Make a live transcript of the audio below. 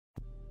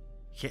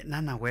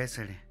Nana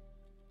Wesley,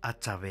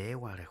 Atabe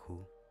Walehu,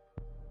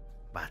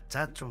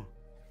 Batacho,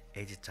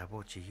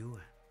 Editabochi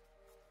Yua,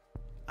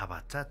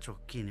 Abatacho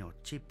Kine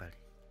Ochipali,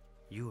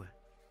 Yua,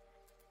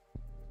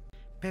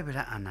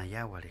 Pebera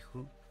Anaya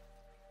Walehu,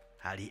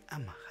 Hari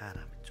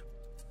Amaharabicho.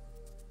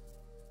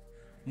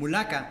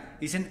 Mulaka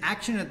is an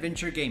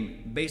action-adventure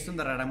game based on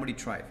the Raramuri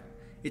tribe.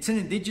 It's an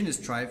indigenous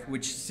tribe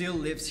which still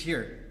lives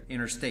here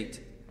in our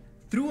state.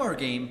 Through our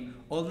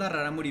game, all the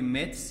Raramuri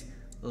myths,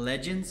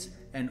 legends,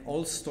 and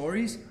old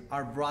stories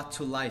are brought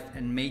to life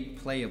and made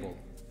playable.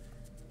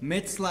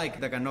 Myths like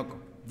the Ganoko,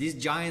 these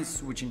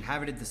giants which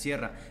inhabited the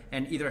Sierra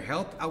and either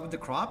helped out with the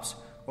crops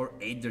or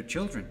ate their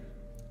children.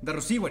 The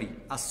Rosiwari,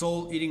 a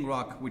soul-eating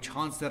rock which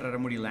haunts the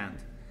Raramuri land.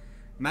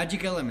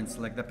 Magic elements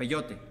like the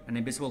peyote, an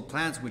invisible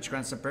plant which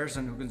grants a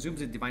person who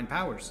consumes it divine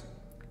powers.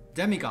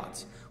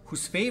 Demigods,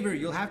 whose favor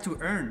you'll have to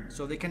earn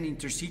so they can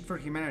intercede for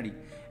humanity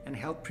and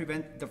help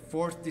prevent the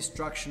fourth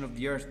destruction of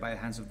the earth by the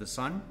hands of the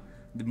sun,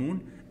 the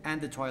moon, and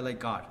the twilight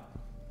god.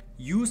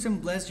 Use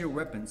and bless your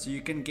weapons so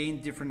you can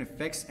gain different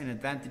effects and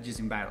advantages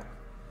in battle.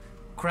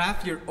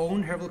 Craft your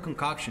own herbal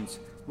concoctions,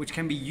 which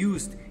can be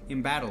used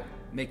in battle,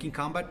 making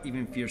combat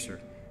even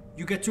fiercer.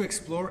 You get to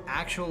explore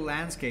actual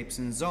landscapes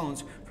and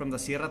zones from the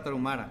Sierra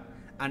Tarahumara,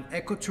 an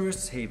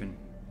eco-tourist's haven.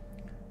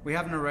 We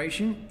have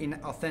narration in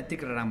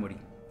authentic Raramuri.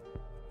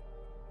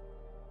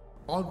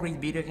 All great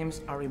video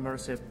games are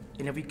immersive,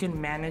 and if we can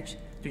manage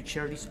to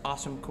share this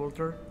awesome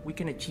culture, we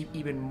can achieve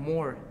even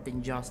more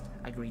than just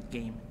a great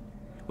game.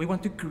 We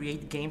want to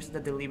create games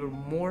that deliver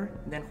more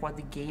than what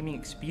the gaming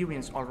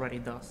experience already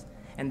does,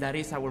 and that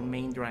is our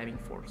main driving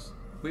force.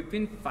 We've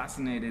been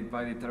fascinated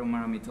by the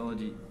Tarahumara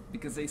mythology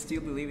because they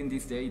still believe in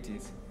these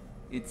deities.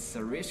 It's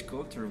a rich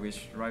culture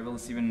which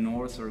rivals even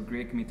Norse or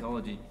Greek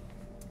mythology.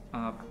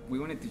 We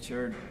wanted to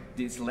share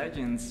these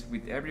legends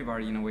with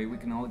everybody in a way we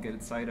can all get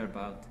excited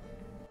about.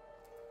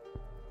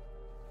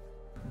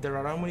 The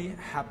Raramuri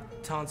have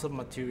tons of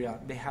material.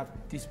 They have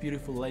these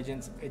beautiful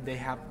legends, and they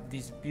have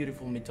this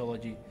beautiful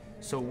mythology.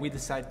 So we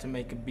decided to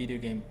make a video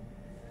game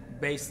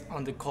based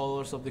on the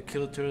colors of the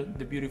culture,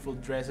 the beautiful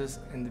dresses,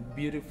 and the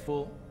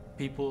beautiful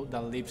people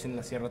that lives in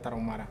La Sierra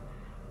Tarahumara.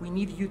 We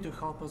need you to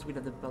help us with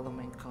the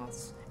development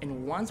costs.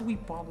 And once we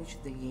publish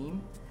the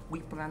game,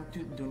 we plan to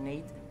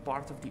donate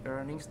part of the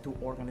earnings to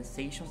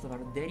organizations that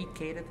are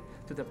dedicated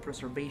to the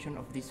preservation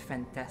of this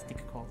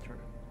fantastic culture.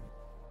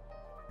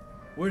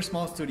 We're a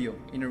small studio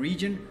in a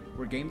region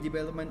where game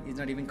development is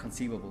not even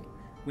conceivable.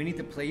 We need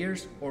the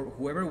players or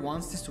whoever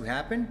wants this to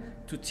happen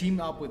to team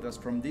up with us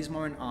from this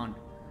moment on.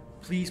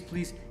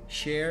 Please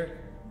share,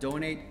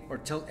 donate, or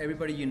tell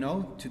everybody you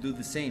know to do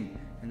the same,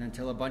 and then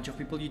tell a bunch of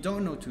people you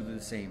don't know to do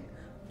the same.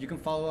 You can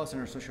follow us on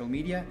our social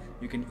media,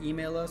 you can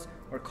email us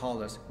or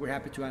call us. We're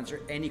happy to answer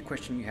any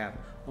question you have.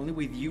 Only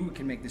with you we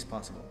can make this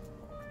possible.